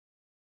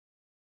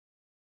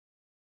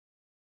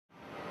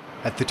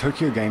At the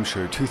Tokyo Game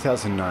Show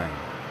 2009,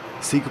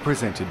 SEGA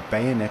presented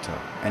Bayonetta,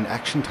 an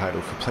action title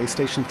for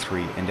PlayStation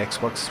 3 and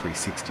Xbox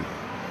 360.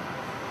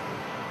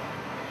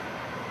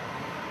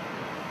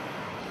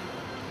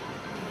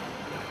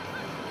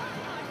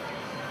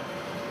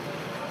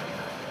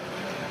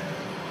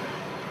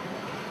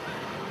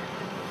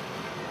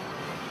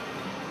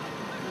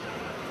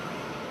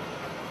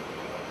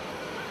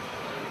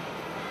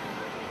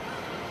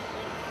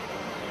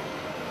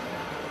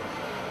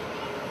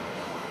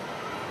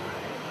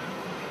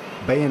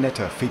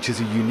 Bayonetta features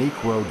a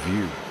unique world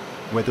view,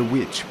 where the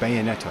witch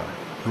Bayonetta,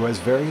 who has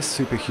various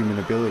superhuman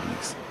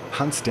abilities,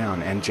 hunts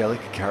down angelic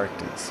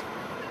characters,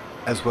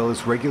 as well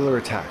as regular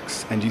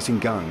attacks and using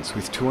guns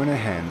with 2 in her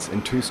hands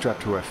and 2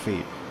 strapped to her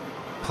feet.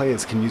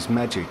 Players can use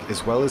magic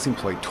as well as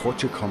employ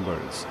torture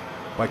combos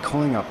by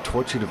calling up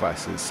torture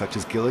devices such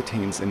as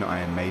guillotines and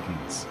Iron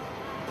Maidens.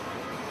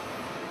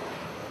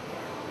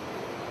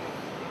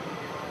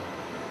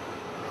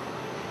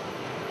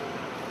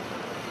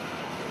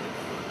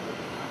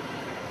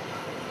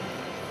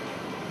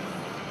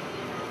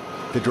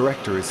 The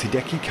director is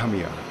Hideki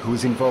Kamiya, who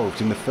was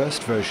involved in the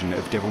first version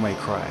of Devil May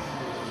Cry,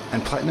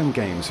 and Platinum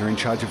Games are in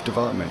charge of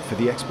development for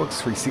the Xbox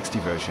 360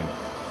 version,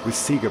 with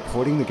SEGA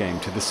porting the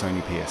game to the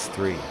Sony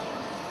PS3.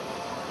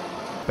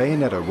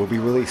 Bayonetta will be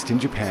released in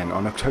Japan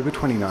on October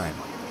 29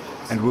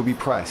 and will be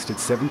priced at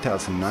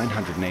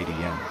 7,980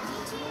 yen.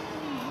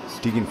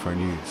 DigInfo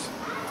News.